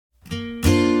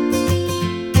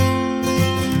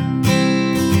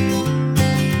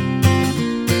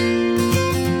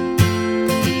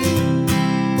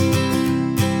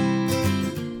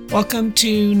Welcome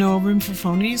to No Room for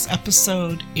Phonies,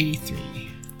 episode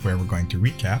 83. Where we're going to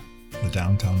recap the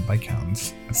Downtown Bike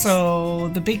Hounds. So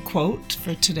the big quote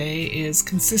for today is,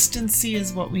 consistency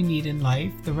is what we need in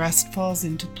life. The rest falls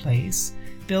into place.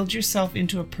 Build yourself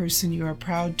into a person you are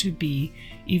proud to be,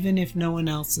 even if no one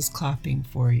else is clapping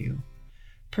for you.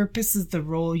 Purpose is the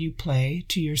role you play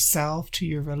to yourself, to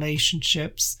your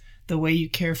relationships, the way you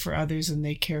care for others and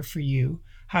they care for you,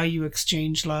 how you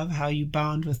exchange love, how you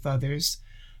bond with others.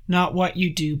 Not what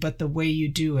you do, but the way you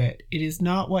do it. It is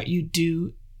not what you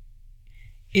do.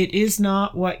 It is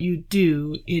not what you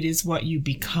do. It is what you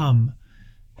become.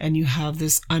 And you have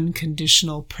this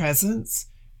unconditional presence,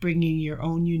 bringing your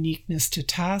own uniqueness to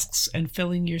tasks and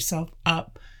filling yourself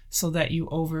up so that you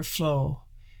overflow.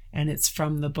 And it's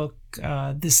from the book,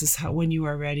 This Is How, When You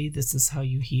Are Ready, This Is How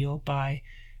You Heal by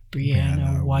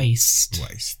Brianna Wiest.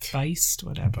 Wiest,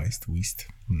 whatever. Wiest.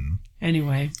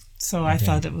 Anyway. So I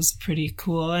thought it was pretty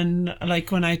cool. And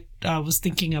like when I was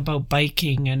thinking about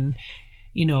biking and,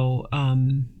 you know,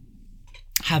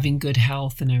 having good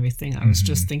health and everything, I was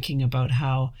just thinking about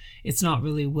how it's not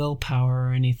really willpower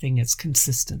or anything. It's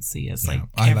consistency. It's like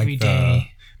every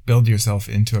day. Build yourself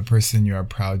into a person you are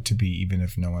proud to be, even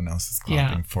if no one else is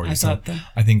clapping for you.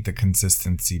 I think the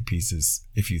consistency piece is,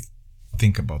 if you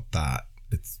think about that,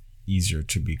 it's easier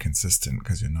to be consistent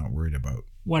because you're not worried about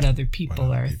what other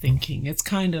people are thinking. It's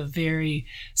kind of very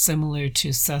similar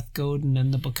to Seth Godin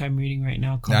and the book I'm reading right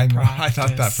now called Practice. I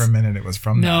thought that for a minute it was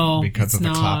from that because of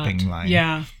the clapping line.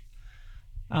 Yeah.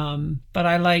 But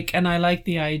I like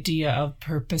the idea of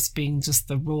purpose being just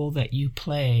the role that you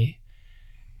play,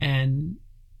 and,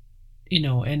 you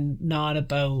know, and not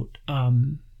about,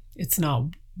 it's not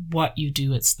what you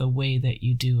do, it's the way that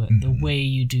you do it, the way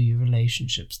you do your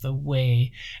relationships, the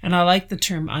way. And I like the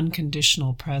term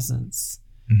unconditional presence.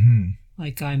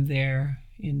 Like I'm there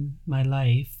in my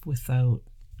life without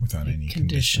any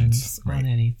conditions on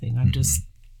anything. I'm just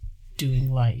doing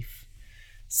life.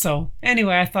 So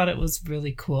anyway, I thought it was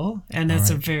really cool, and it's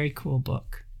a very cool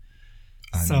book.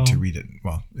 I need to read it.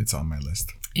 Well, it's on my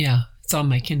list. Yeah, it's on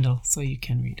my Kindle, so you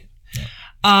can read it.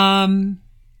 Yeah.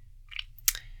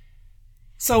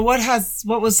 So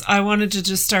I wanted to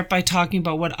just start by talking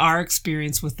about what our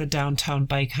experience with the Downtown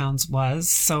Bike Hounds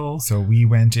was. So we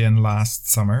went in last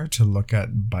summer to look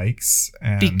at bikes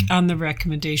and on the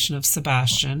recommendation of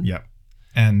Sebastian. Yep.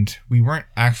 And we weren't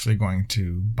actually going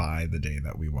to buy the day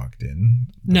that we walked in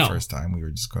the first time. We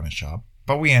were just going to shop.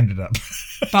 But we ended up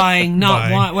buying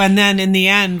one. And then in the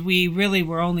end, we really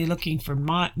were only looking for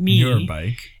your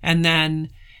bike. And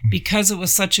then because it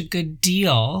was such a good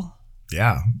deal...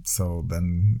 Yeah, so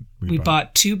then we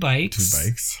bought two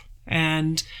bikes.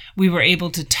 And we were able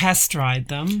to test ride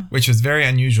them. Which was very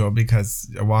unusual because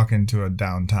you walk into a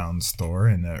downtown store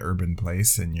in an urban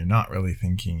place and you're not really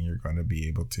thinking you're going to be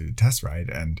able to test ride.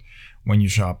 And when you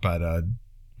shop at a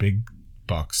big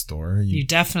box store, you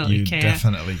definitely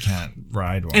can't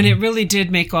ride one. And it really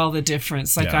did make all the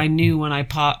difference. Like I knew when I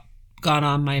got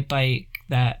on my bike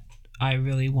that I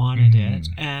really wanted it.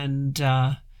 And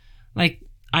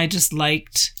I just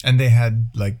liked... And they had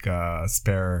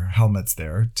spare helmets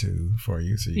there for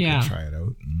you so you could try it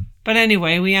out. But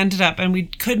anyway, we ended up, and we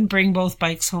couldn't bring both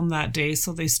bikes home that day,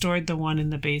 so they stored the one in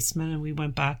the basement and we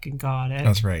went back and got it.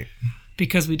 That's right.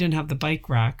 Because we didn't have the bike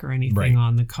rack or anything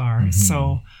on the car.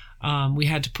 So we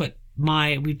had to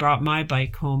we brought my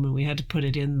bike home and we had to put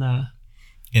it in the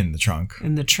trunk.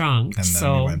 And then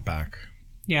we went back.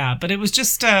 Yeah, but it was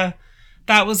just...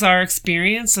 that was our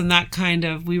experience, and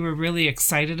that we were really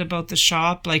excited about the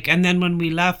shop. And then when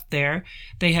we left there,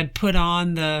 they had put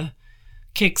on the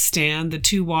kickstand, the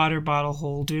 2 water bottle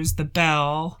holders, the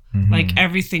bell,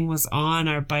 everything was on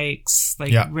our bikes,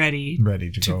 ready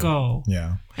to go.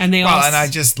 Yeah. And and I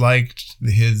just liked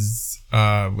his,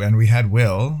 when we had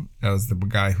Will, that was the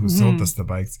guy who sold us the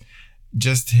bikes,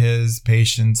 just his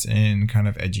patience in kind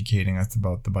of educating us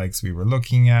about the bikes we were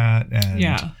looking at,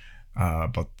 and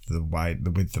about the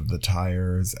width of the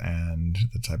tires and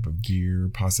the type of gear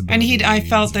possibilities. And I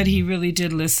felt that he really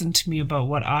did listen to me about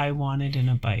what I wanted in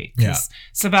a bike. Because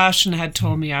Sebastian had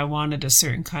told me I wanted a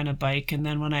certain kind of bike, and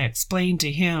then when I explained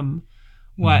to him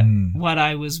what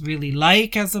I was really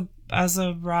like as a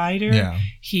rider,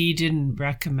 he didn't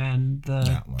recommend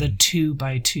the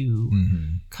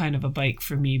 2x2 kind of a bike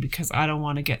for me, because I don't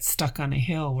want to get stuck on a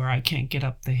hill where I can't get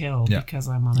up the hill because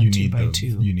I'm on a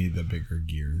 2x2. You need the bigger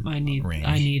gear range.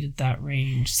 I needed that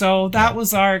range. So that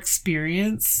was our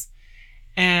experience.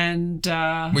 And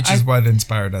which is what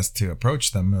inspired us to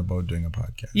approach them about doing a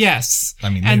podcast. Yes.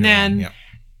 And then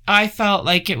I felt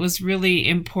like it was really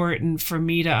important for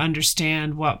me to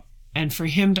understand what and for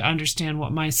him to understand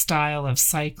what my style of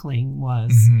cycling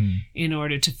was in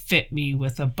order to fit me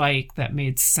with a bike that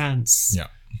made sense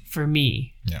for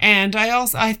me. Yeah. And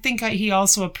I think he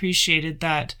also appreciated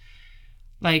that,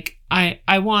 like,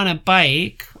 I want a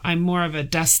bike. I'm more of a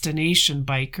destination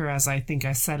biker, as I think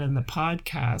I said in the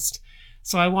podcast.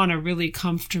 So I want a really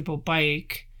comfortable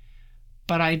bike,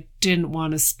 but I didn't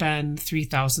want to spend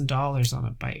 $3,000 on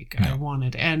a bike. No.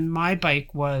 And my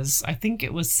bike was, I think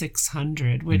it was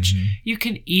 $600, which you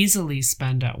can easily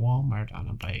spend at Walmart on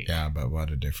a bike. Yeah, but what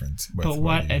a difference.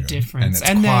 difference.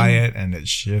 And it's quiet and it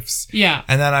shifts. Yeah.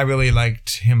 And then I really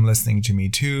liked him listening to me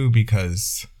too,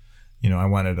 because, you know, I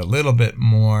wanted a little bit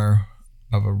more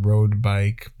of a road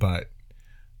bike, but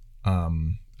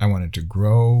I wanted to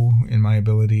grow in my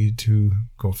ability to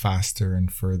go faster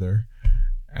and further.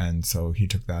 And so he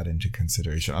took that into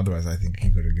consideration. Otherwise, I think he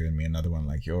could have given me another one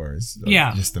like yours.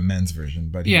 Yeah. Just the men's version.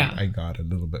 But I got a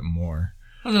little bit more.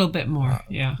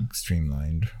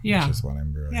 Streamlined. Yeah. Which is what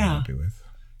I'm really happy with.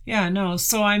 Yeah, no.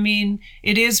 So, I mean,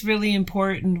 it is really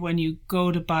important when you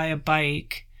go to buy a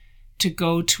bike to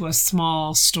go to a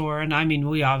small store. And I mean,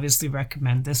 we obviously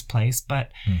recommend this place,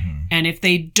 but, and if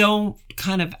they don't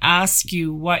kind of ask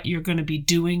you what you're going to be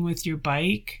doing with your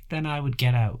bike, then I would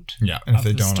get out. Yeah. And if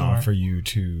they don't offer you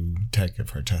to take it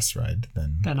for a test ride,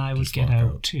 then I would get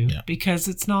out too. Yeah. Because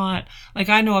it's not, like,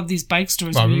 I know of these bike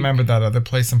stores. Well, remember that other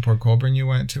place in Port Colborne you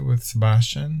went to with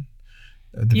Sebastian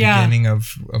at the beginning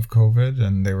of COVID,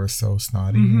 and they were so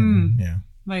snotty. And,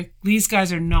 like, these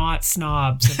guys are not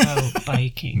snobs about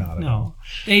biking. Not at all.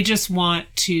 They just want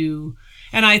to,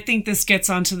 and I think this gets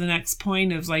on to the next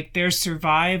point of, like, their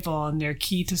survival, and their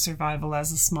key to survival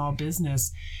as a small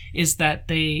business is that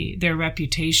their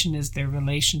reputation is their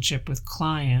relationship with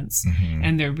clients,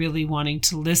 and they're really wanting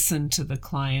to listen to the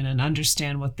client and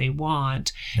understand what they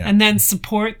want, and then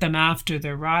support them after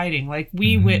they're riding. Like,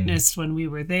 we witnessed when we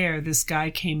were there, this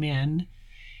guy came in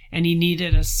and he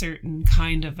needed a certain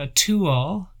kind of a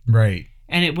tool. Right.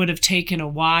 And it would have taken a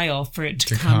while for it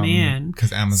to come in.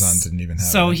 Because Amazon didn't even have it.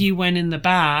 So he went in the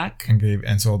back.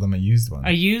 And sold them a used one.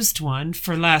 A used one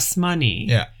for less money.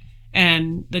 Yeah.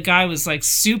 And the guy was, like,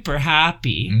 super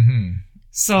happy.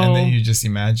 So, and then you just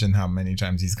imagine how many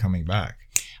times he's coming back.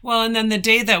 Well, and then the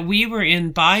day that we were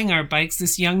in buying our bikes,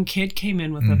 this young kid came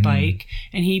in with a bike,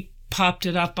 and he popped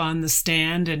it up on the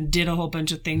stand and did a whole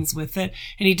bunch of things with it,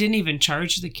 and he didn't even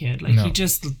charge the kid. Like, he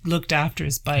just looked after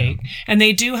his bike. And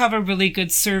they do have a really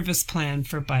good service plan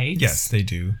for bikes. Yes, they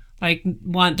do. Like,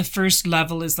 the first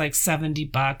level is like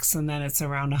 $70, and then it's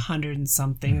around 100 and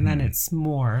something, and then it's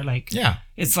more like,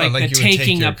 it's like the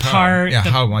taking apart. Yeah,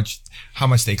 how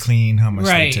much they clean, how much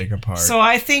they take apart. So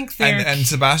I think and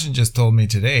Sebastian just told me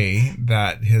today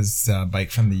that his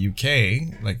bike from the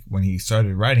UK, like, when he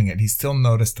started riding it, he still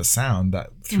noticed the sound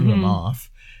that threw him off,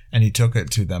 and he took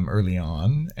it to them early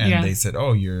on, and they said,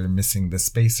 "Oh, you're missing the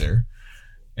spacer."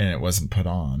 And it wasn't put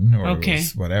on, or it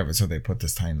was whatever. So they put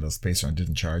this tiny little spacer on,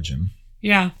 didn't charge him.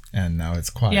 Yeah. And now it's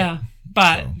quiet. Yeah.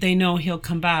 But they know he'll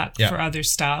come back for other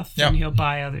stuff, and he'll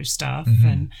buy other stuff.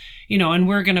 And, you know, and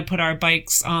we're going to put our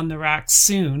bikes on the rack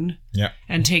soon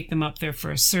and take them up there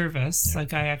for a service.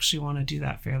 Like, I actually want to do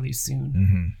that fairly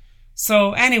soon.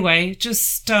 So anyway,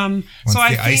 just, once the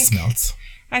ice melts.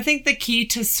 I think the key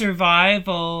to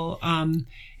survival,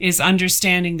 is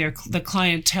understanding the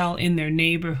clientele in their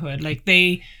neighborhood. Like,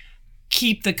 they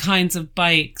keep the kinds of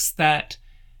bikes that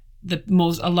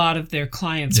a lot of their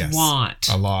clients want.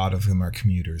 A lot of them are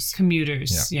commuters. In the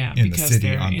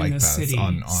city, on bike paths,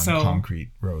 on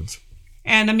concrete roads.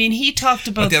 And I mean, he talked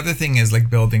about. But the other thing is, like,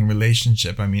 building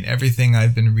relationship. I mean, everything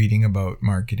I've been reading about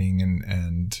marketing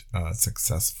and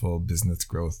successful business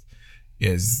growth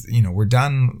is, you know, we're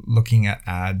done looking at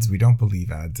ads. We don't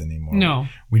believe ads anymore. No.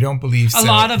 We don't believe... A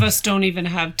lot of us don't even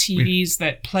have TVs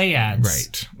that play ads.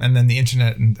 Right. And then the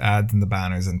internet and ads and the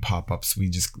banners and pop-ups, we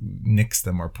just nix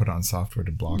them or put on software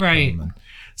to block them. And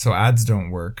so ads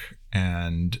don't work,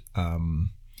 and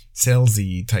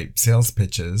salesy type sales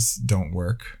pitches don't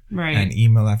work. Right. And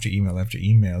email after email after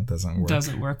email doesn't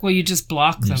work. Well, you just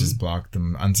block them. You just block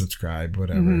them, unsubscribe,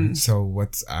 whatever. So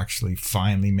what's actually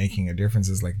finally making a difference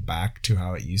is, like, back to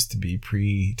how it used to be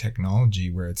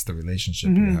pre-technology, where it's the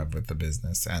relationship you have with the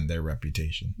business and their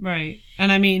reputation. Right.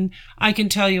 And I mean, I can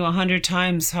tell you 100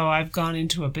 times how I've gone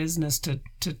into a business to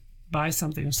buy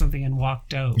something and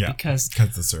walked out because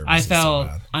the service I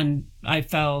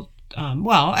felt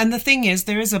well, and the thing is,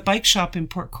 there is a bike shop in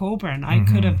Port Colborne. I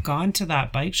could have gone to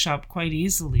that bike shop quite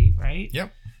easily, right?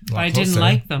 Yep. But I didn't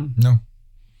like them. No.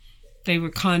 They were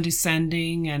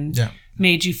condescending and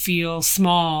made you feel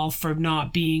small for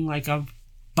not being like a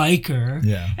biker.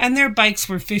 Yeah. And their bikes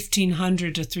were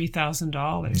 $1,500 to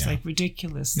 $3,000, like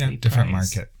ridiculously different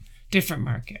priced. market. Different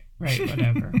market, right?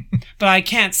 Whatever. But I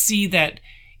can't see that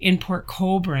in Port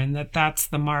Colborne that's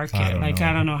the market. I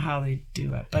don't know how they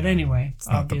do it. But anyway, it's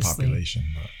not obviously. the population.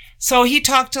 But. So he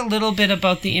talked a little bit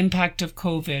about the impact of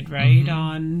COVID, right?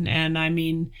 And I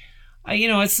mean,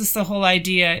 it's just the whole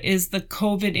idea, is the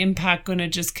COVID impact going to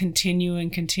just continue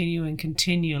and continue and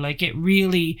continue? Like it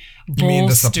really bolstered. You mean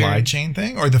the supply chain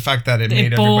thing, or the fact that it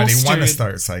made everybody want to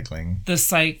start cycling? The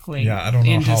cycling Yeah, I don't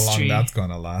know industry. how long that's going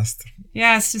to last.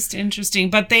 Yeah, it's just interesting.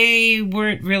 But they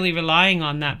weren't really relying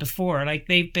on that before. Like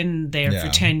they've been there for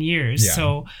 10 years. Yeah.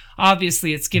 So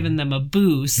obviously it's given them a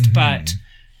boost, but...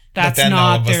 That's but then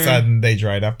not all of a sudden they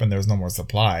dried up and there's no more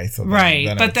supply. So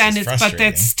but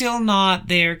that's still not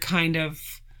their kind of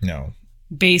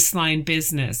baseline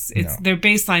business. Their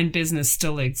baseline business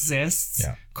still exists.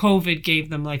 Yeah. COVID gave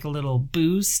them like a little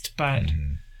boost, but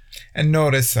and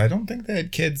notice I don't think they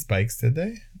had kids' bikes, did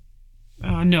they?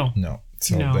 No.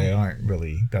 So they aren't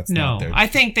really. That's not their. I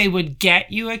think they would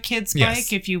get you a kid's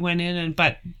bike if you went in,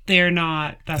 but they're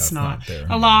not. That's not their.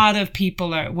 A lot of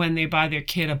people are, when they buy their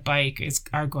kid a bike,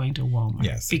 are going to Walmart.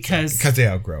 Yes, because they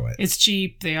outgrow it. It's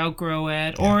cheap. They outgrow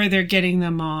it, or they're getting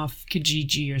them off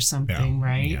Kijiji or something,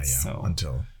 right? Yeah. So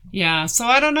So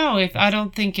I don't know if I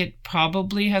don't think it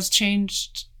probably has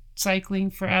changed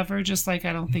cycling forever. Just like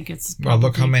I don't think it's. Well,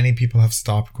 look how many people have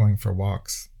stopped going for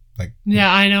walks.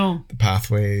 I know the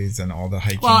pathways and all the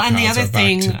hiking. Well, and the other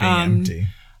thing, empty.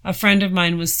 A friend of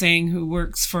mine was saying, who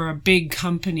works for a big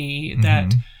company,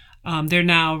 that they're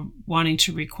now wanting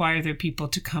to require their people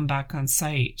to come back on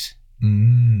site.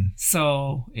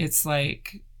 So it's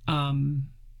like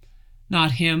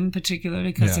not him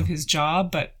particularly because of his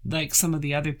job, but like some of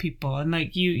the other people, and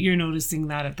like you're noticing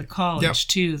that at the college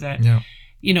too. That.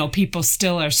 People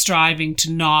still are striving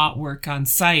to not work on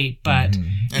site, but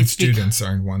and students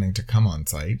aren't wanting to come on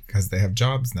site because they have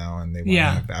jobs now and they want to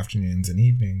have afternoons and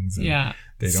evenings. And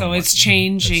it's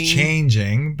changing. It's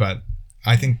changing, but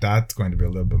I think that's going to be a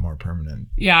little bit more permanent.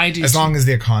 Yeah, I do. As long as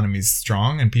the economy's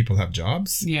strong and people have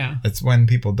jobs. Yeah, it's when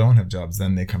people don't have jobs,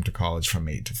 then they come to college from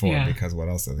 8 to 4 because what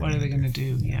else are they? What are they going to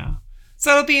do? Yeah.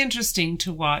 So it'll be interesting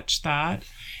to watch that.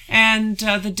 And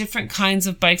the different kinds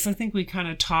of bikes, I think we kind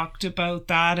of talked about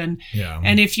that. And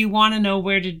if you want to know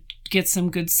where to get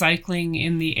some good cycling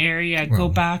in the area, go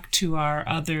back to our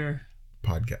other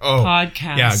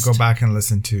podcast. Yeah, go back and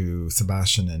listen to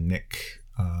Sebastian and Nick.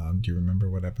 Do you remember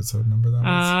what episode number that was?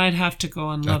 I'd have to go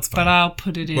and look, but I'll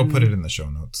put it in. We'll put it in the show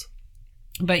notes.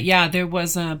 But yeah, there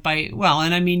was a bike. Well,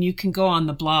 and I mean, you can go on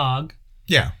the blog.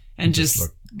 Yeah. And just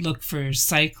look for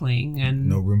cycling and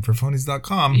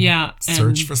NoRoomForPonies.com. Yeah.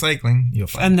 Search for cycling. You'll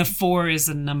find and the 4 is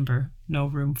a number. No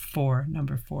room 4,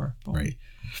 number 4. Boom. Right.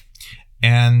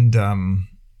 And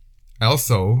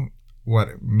also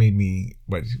what made me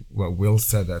what Will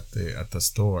said at the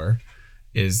store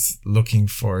is looking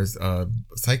for a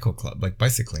cycle club, like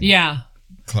bicycling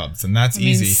clubs. And that's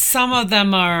easy. Some of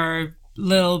them are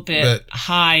little bit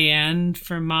high end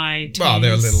for my taste. Well,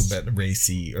 they're a little bit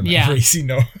racy. Or not racy,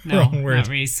 no, wrong word. Not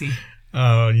racy.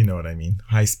 Oh, you know what I mean.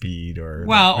 High speed or...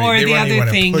 Well, or the other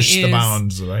thing push the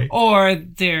bounds, right? Or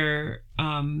they're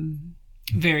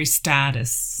very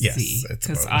status. Yes, it's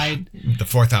the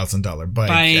 $4,000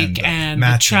 bike and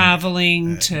the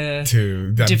traveling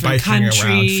to different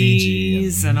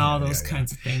countries and all those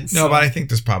kinds of things. No, but I think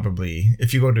there's probably,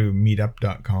 if you go to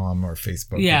meetup.com or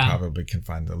Facebook, you probably can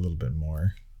find a little bit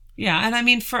more. Yeah, and I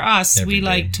mean for us, we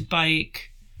like to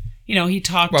bike. He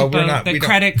talked about the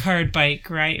credit card bike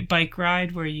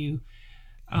ride where you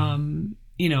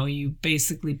you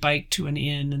basically bike to an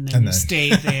inn and then you stay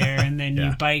there and then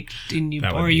you bike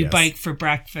you bike for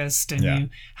breakfast and you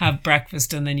have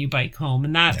breakfast and then you bike home.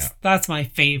 And that's my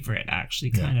favorite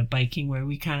actually kind of biking, where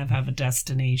we kind of have a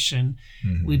destination.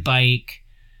 We bike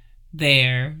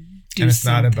there. And it's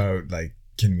not about like,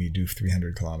 can we do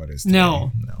 300 kilometers today?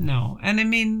 No. And I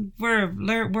mean,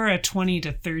 we're a 20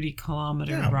 to 30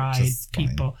 kilometer ride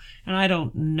people. And I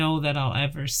don't know that I'll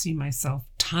ever see myself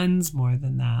tons more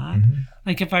than that.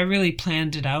 Like if I really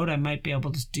planned it out, I might be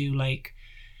able to do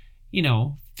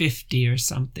 50 or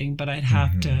something, but I'd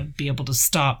have to be able to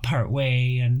stop part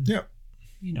way and,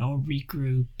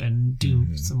 regroup and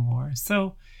do some more.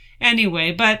 So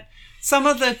anyway, but some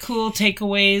of the cool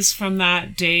takeaways from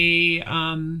that day,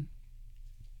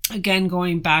 again,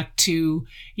 going back to,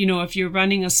 if you're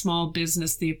running a small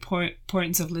business, the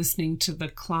importance of listening to the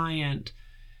client.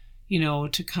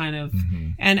 to kind of,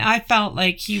 and I felt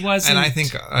like he wasn't. And I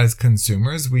think as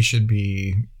consumers, we should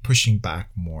be pushing back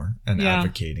more and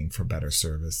advocating for better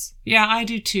service. Yeah, I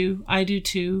do too.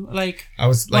 Like,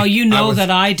 that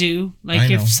I do. Like,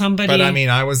 if somebody. But I mean,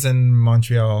 I was in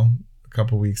Montreal a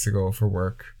couple weeks ago for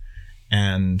work,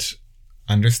 and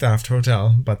understaffed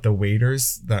hotel, but the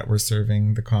waiters that were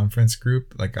serving the conference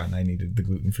group, like, and I needed the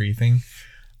gluten-free thing,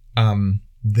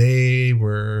 they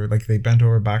were like, they bent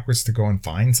over backwards to go and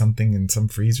find something in some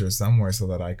freezer somewhere so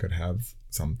that I could have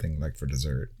something like for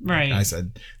dessert. Right. And I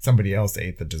said, somebody else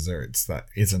ate the desserts that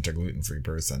isn't a gluten-free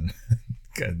person.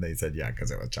 And they said, yeah,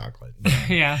 because it was chocolate.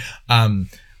 Yeah.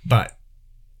 But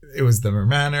it was the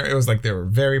manner. It was like they were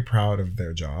very proud of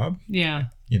their job. Yeah.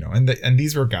 And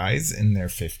these were guys in their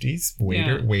 50s,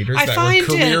 waiters I that find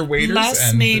were career it waiters.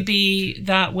 Less maybe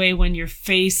that way when you're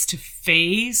face to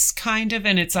face, kind of,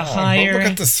 and it's a higher. But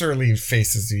look at the surly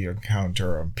faces you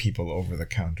encounter of people over the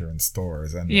counter in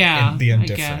stores, and the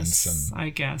indifference. I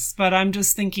guess, but I'm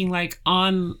just thinking like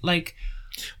on like.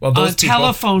 Well, those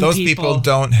people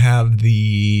don't have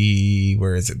the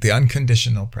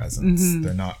unconditional presence. Mm-hmm.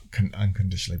 They're not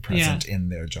unconditionally present in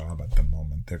their job at the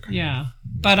moment. They're kind of,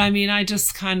 but I mean, I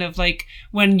just kind of like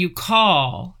when you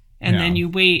call and then you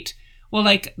wait. Well,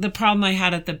 like the problem I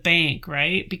had at the bank,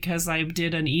 right? Because I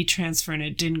did an e-transfer and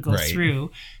it didn't go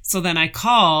through. So then I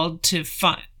called to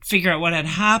figure out what had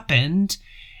happened,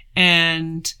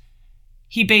 and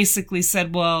he basically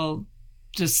said, "Well,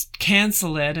 just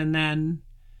cancel it and then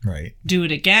do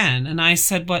it again." And I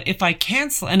said, "Well, if I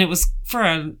cancel," and it was for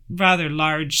a rather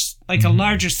large, like a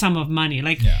larger sum of money.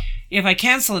 Like if I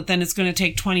cancel it, then it's going to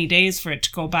take 20 days for it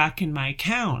to go back in my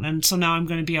account. And so now I'm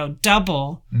going to be out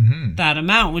double that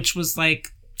amount, which was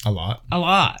like a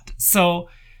lot. So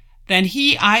then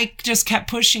I just kept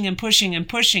pushing and pushing and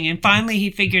pushing. And finally he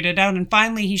figured it out. And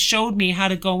finally he showed me how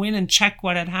to go in and check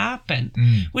what had happened,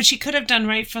 which he could have done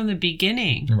right from the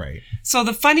beginning. Right. So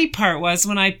the funny part was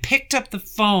when I picked up the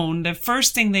phone, the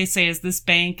first thing they say is this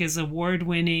bank is award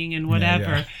winning and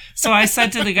whatever. Yeah. So I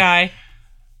said to the guy,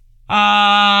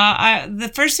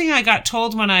 the first thing I got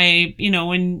told when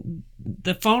when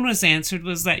the phone was answered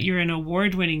was that you're an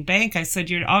award-winning bank. I said,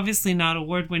 you're obviously not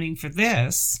award-winning for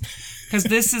this, because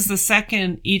this is the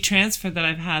second e-transfer that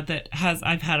I've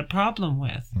had a problem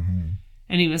with. Mm-hmm.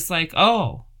 And he was like,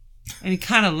 oh, and he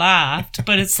kind of laughed,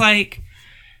 but it's like,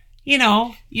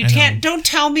 don't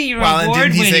tell me you're award-winning.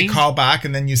 And didn't he say call back?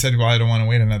 And then you said, well, I don't want to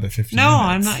wait another 15 minutes. No,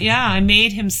 I'm not. Yeah, I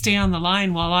made him stay on the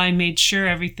line while I made sure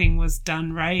everything was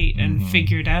done right and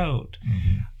figured out.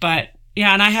 Mm-hmm. But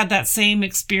yeah, and I had that same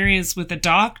experience with a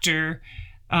doctor,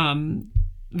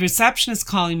 receptionist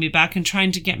calling me back and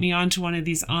trying to get me onto one of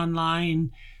these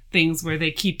online things where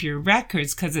they keep your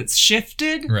records because it's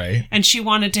shifted. Right. And she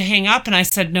wanted to hang up and I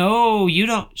said, no, you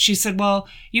don't. She said, well,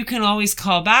 you can always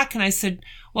call back. And I said,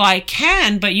 well, I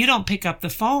can, but you don't pick up the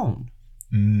phone.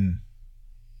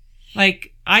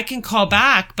 Like, I can call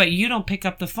back, but you don't pick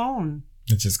up the phone.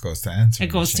 It just goes to answering.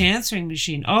 It goes to answering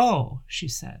machine. Oh, she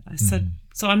said. I said,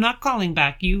 so I'm not calling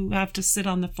back. You have to sit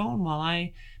on the phone while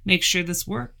I make sure this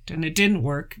worked. And it didn't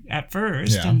work at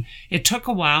first. Yeah. And it took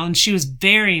a while. And she was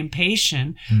very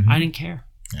impatient. I didn't care.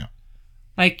 Yeah.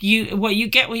 Like you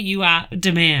get what you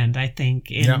demand, I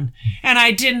think. And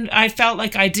I felt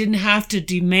like I didn't have to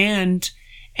demand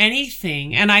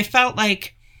anything. And I felt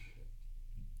like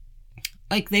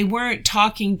they weren't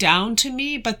talking down to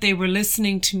me, but they were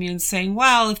listening to me and saying,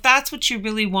 well, if that's what you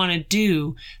really want to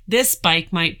do, this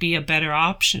bike might be a better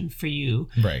option for you.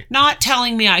 Right. Not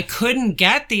telling me I couldn't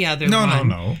get the other one.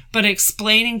 No. But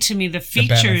explaining to me the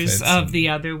features of the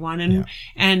other one.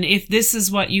 And if this is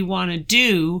what you want to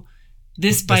do,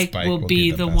 this bike will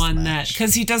be the one that,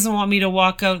 because he doesn't want me to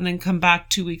walk out and then come back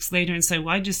 2 weeks later and say,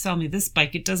 why'd you sell me this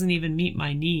bike? It doesn't even meet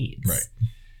my needs. Right.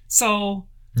 So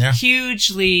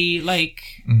hugely like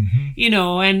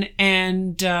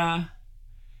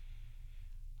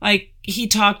he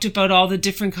talked about all the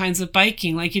different kinds of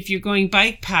biking. Like if you're going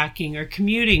bike packing or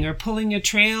commuting or pulling a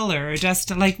trailer or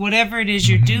just like whatever it is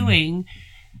you're doing,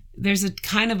 there's a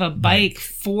kind of a bike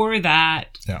for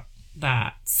that.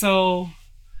 Yeah. So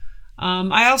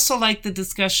I also like the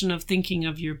discussion of thinking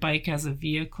of your bike as a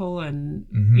vehicle and,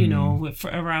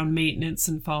 around maintenance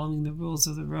and following the rules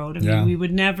of the road. I mean, we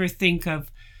would never think of,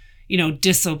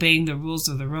 disobeying the rules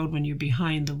of the road when you're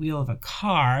behind the wheel of a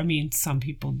car. I mean, some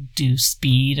people do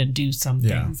speed and do some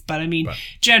things, but I mean,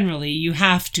 generally you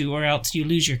have to, or else you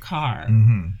lose your car.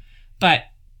 But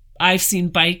I've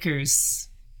seen bikers,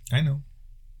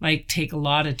 take a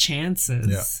lot of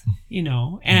chances,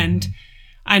 and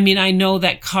I mean, I know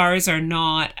that cars are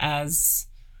not as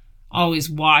always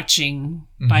watching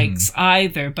bikes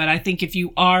either. But I think if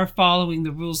you are following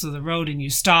the rules of the road and you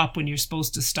stop when you're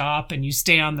supposed to stop and you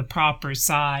stay on the proper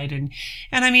side, and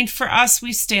I mean, for us,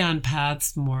 we stay on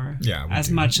paths more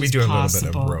as much as possible. We do a little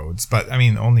bit of roads, but I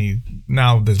mean, only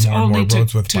now there's more and more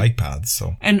roads with bike paths.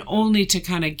 So and only to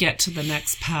kind of get to the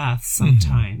next path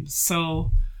sometimes.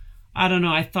 So I don't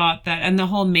know. I thought that, and the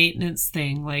whole maintenance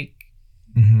thing, like,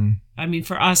 I mean,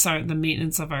 for us, the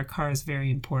maintenance of our car is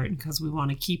very important because we want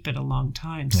to keep it a long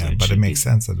time. So yeah, but it makes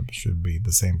sense that it should be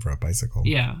the same for a bicycle.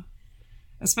 Yeah.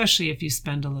 Especially if you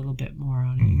spend a little bit more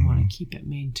on it, you want to keep it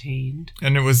maintained.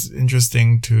 And it was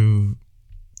interesting to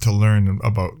learn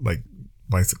about, like,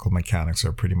 bicycle mechanics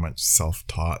are pretty much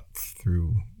self-taught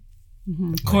through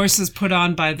courses put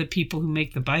on by the people who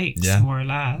make the bikes, more or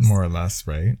less. More or less,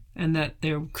 right? And that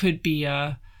there could be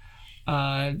a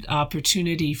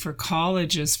opportunity for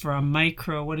colleges for a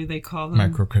what do they call them?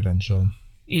 Micro credential.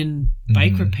 In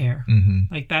bike repair.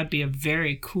 Like, that'd be a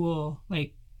very cool,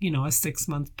 like, you know, a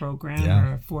 6-month program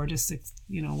or a 4 to 6,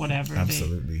 you know, whatever.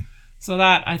 Absolutely. So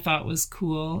that I thought was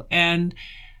cool. And,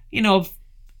 you know,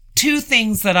 2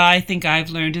 things that I think I've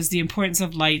learned is the importance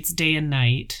of lights day and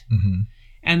night.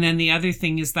 And then the other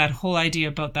thing is that whole idea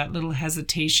about that little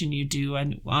hesitation you do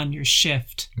on your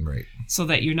shift. Right. So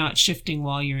that you're not shifting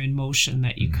while you're in motion,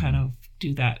 that you kind of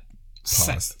do that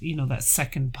pause. That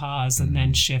second pause and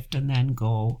then shift and then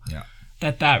go. Yeah.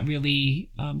 That really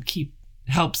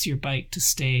helps your bike to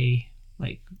stay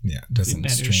doesn't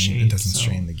strain shape, it doesn't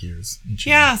strain the gears.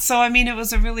 Yeah, so I mean, it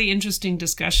was a really interesting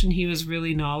discussion. He was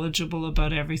really knowledgeable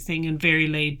about everything and very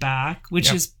laid back,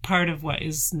 which is part of what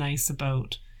is nice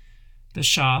about the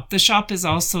shop. The shop is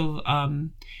also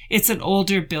it's an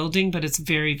older building, but it's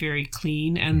very, very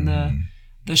clean, and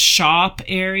the shop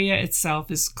area itself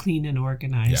is clean and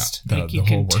organized. Yeah, the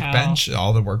whole workbench,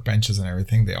 all the workbenches and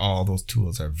everything, all those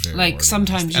tools are very organized.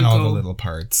 Sometimes and all the little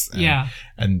parts.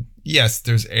 And yes,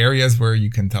 there's areas where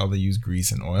you can tell they use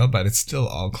grease and oil, but it's still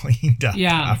all cleaned up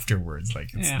afterwards.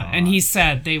 Like, it's not. And he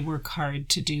said they work hard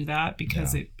to do that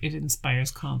because it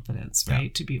inspires confidence,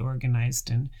 right? To be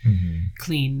organized and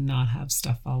clean, not have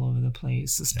stuff all over the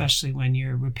place, especially when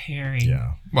you're repairing.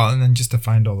 Yeah. Well, and then just to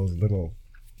find all those little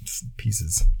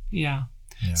pieces. Yeah.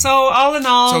 So all in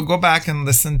all, so go back and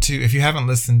listen to, if you haven't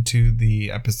listened to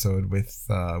the episode with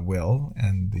Will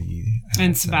and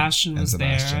Sebastian was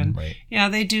there,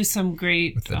 and they do some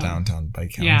great with the downtown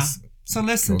bike hounds. So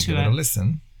listen to it.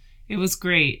 Listen. It was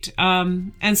great.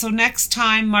 And so next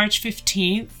time, March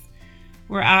 15th,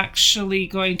 we're actually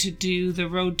going to do the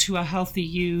Road to a Healthy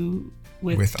You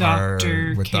with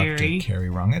Dr. Carrie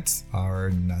Rungitz,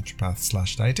 our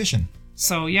naturopath/dietitian.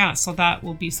 So so that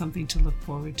will be something to look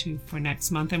forward to for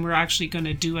next month. And we're actually going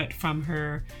to do it from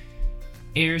her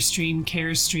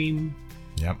Carestream.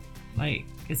 Yep. Like,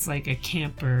 it's like a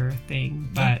camper thing,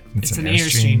 but it's an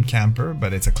Airstream camper,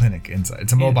 but it's a clinic inside.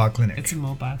 It's a mobile clinic. It's a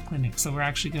mobile clinic. So we're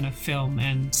actually going to film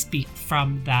and speak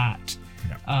from that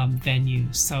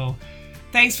venue. So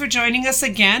thanks for joining us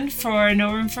again for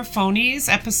No Room for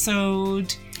Phonies,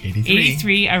 episode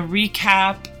 83, a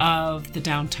recap of the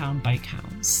Downtown Bike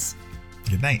Hounds.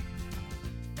 Good night.